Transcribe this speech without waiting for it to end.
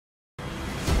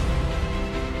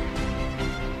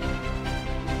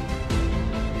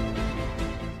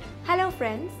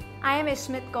friends, I am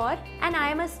Ishmit Kaur and I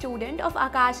am a student of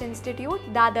Aakash Institute,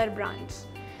 Dadar branch.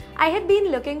 I had been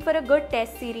looking for a good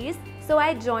test series, so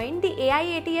I joined the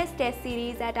AIATS test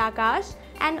series at Aakash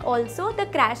and also the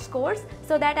crash course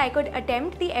so that I could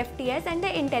attempt the FTS and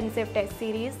the intensive test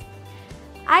series.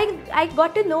 I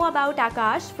got to know about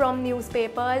Aakash from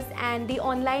newspapers and the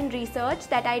online research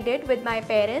that I did with my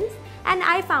parents, and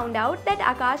I found out that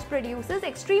Aakash produces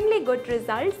extremely good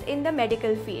results in the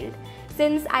medical field.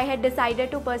 Since I had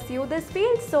decided to pursue this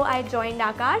field, so I joined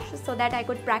Aakash so that I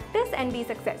could practice and be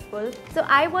successful. So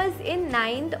I was in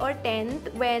 9th or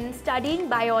 10th when studying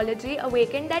biology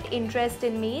awakened that interest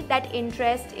in me, that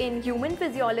interest in human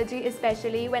physiology,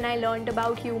 especially when I learned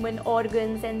about human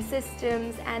organs and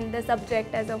systems and the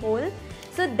subject as a whole.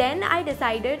 So then I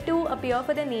decided to appear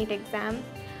for the NEET exam.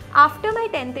 After my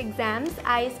 10th exams,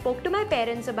 I spoke to my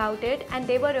parents about it and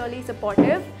they were really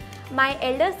supportive. My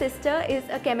elder sister is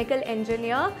a chemical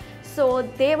engineer, so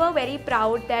they were very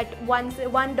proud that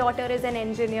one daughter is an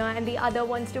engineer and the other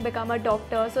wants to become a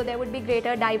doctor, so there would be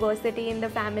greater diversity in the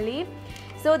family.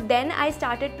 So then I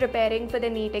started preparing for the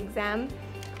NEET exam.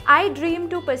 I dream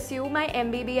to pursue my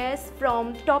MBBS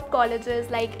from top colleges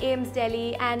like AIIMS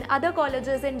Delhi and other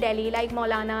colleges in Delhi like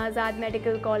Maulana Azad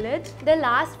Medical College. The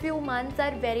last few months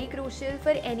are very crucial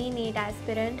for any NEET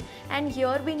aspirant, and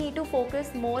here we need to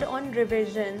focus more on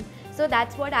revision. So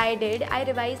that's what I did. I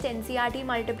revised NCERT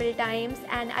multiple times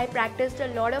and I practiced a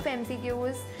lot of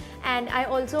MCQs, and I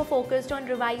also focused on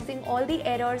revising all the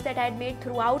errors that I had made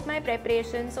throughout my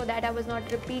preparation so that I was not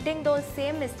repeating those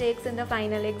same mistakes in the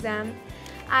final exam.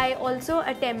 I also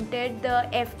attempted the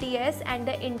FTS and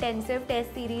the intensive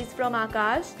test series from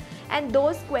Aakash, and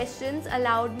those questions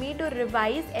allowed me to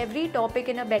revise every topic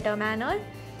in a better manner.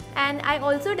 And I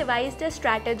also devised a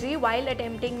strategy while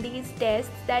attempting these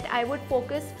tests that I would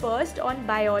focus first on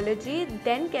biology,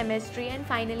 then chemistry, and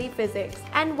finally physics.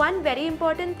 And one very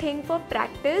important thing for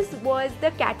practice was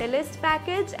the catalyst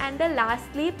package and the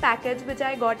lastly package which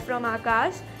I got from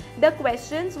Aakash. The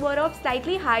questions were of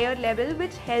slightly higher level,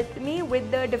 which helped me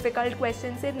with the difficult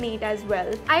questions in NEET as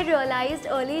well. I realized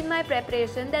early in my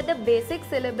preparation that the basic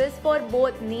syllabus for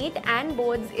both NEET and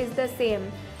boards is the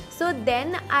same. So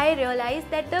then I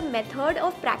realized that the method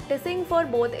of practicing for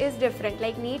both is different.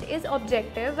 Like NEET is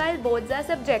objective while boards are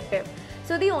subjective.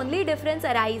 So the only difference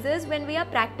arises when we are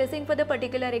practicing for the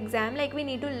particular exam, like we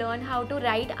need to learn how to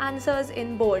write answers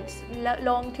in boards,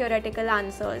 long theoretical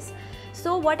answers.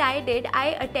 So what I did,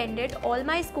 I attended all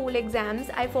my school exams.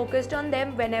 I focused on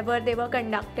them whenever they were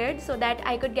conducted so that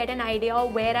I could get an idea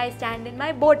of where I stand in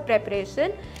my board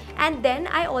preparation. And then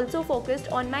I also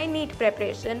focused on my NEET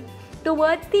preparation.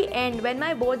 Towards the end, when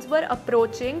my boards were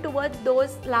approaching, towards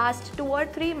those last 2 or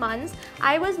 3 months,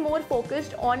 I was more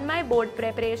focused on my board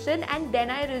preparation and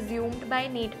then I resumed my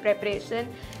NEET preparation.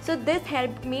 So this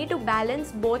helped me to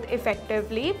balance both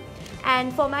effectively.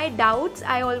 And for my doubts,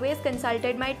 I always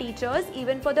consulted my teachers.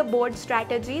 Even for the board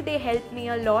strategy, they helped me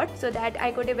a lot so that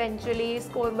I could eventually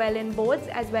score well in boards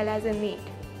as well as in NEET.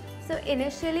 So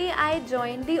initially, I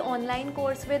joined the online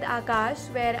course with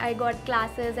Aakash where I got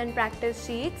classes and practice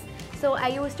sheets. So I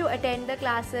used to attend the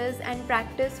classes and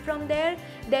practice from there.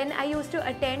 Then I used to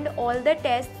attend all the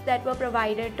tests that were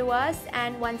provided to us,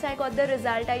 and once I got the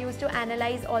result, I used to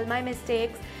analyze all my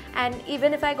mistakes. And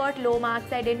even if I got low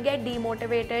marks, I didn't get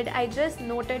demotivated. I just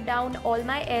noted down all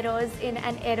my errors in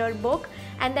an error book,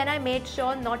 and then I made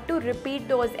sure not to repeat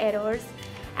those errors.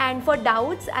 And for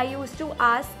doubts, I used to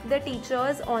ask the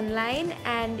teachers online,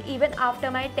 and even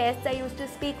after my tests, I used to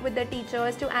speak with the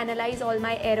teachers to analyze all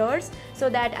my errors so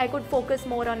that I could focus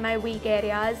more on my weak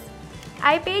areas.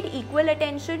 I paid equal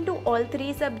attention to all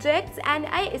 3 subjects, and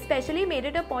I especially made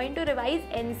it a point to revise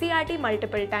NCERT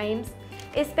multiple times.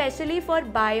 Especially for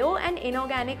bio and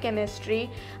inorganic chemistry,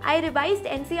 I revised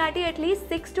NCERT at least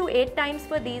 6 to 8 times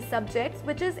for these subjects,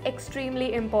 which is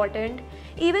extremely important.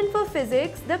 Even for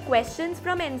physics, the questions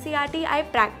from NCERT I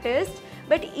practiced,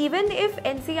 but even if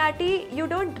NCERT you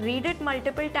don't read it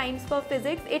multiple times for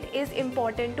physics, it is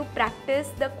important to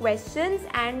practice the questions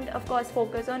and of course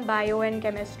focus on bio and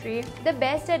chemistry. The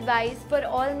best advice for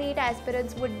all NEET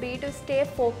aspirants would be to stay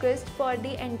focused for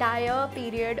the entire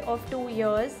period of 2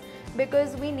 years,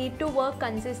 because we need to work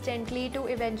consistently to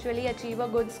eventually achieve a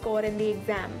good score in the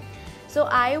exam. So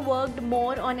I worked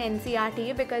more on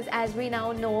NCERT because, as we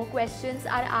now know, questions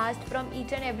are asked from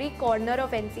each and every corner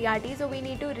of NCERT, so we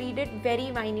need to read it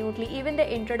very minutely. Even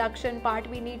the introduction part,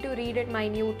 we need to read it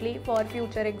minutely for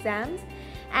future exams.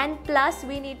 and plus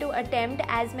we need to attempt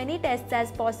as many tests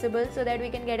as possible so that we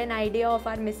can get an idea of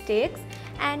our mistakes,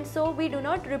 and so we do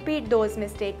not repeat those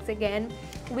mistakes again.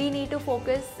 We need to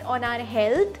focus on our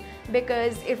health,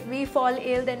 because if we fall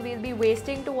ill then we'll be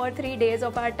wasting 2 or 3 days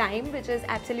of our time, which is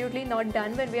absolutely not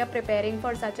done when we are preparing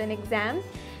for such an exam.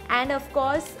 And of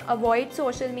course, avoid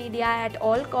social media at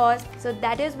all costs. So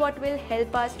that is what will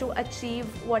help us to achieve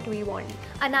what we want.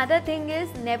 Another thing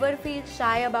is, never feel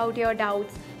shy about your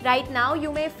doubts. Right now you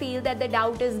may feel that the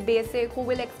doubt is basic, who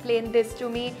will explain this to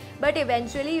me, but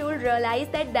eventually you will realize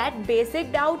that that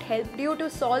basic doubt helped you to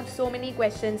solve so many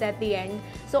questions at the end.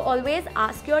 So always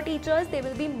ask your teachers, they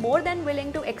will be more than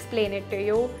willing to explain it to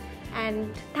you.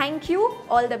 And thank you,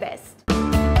 all the best.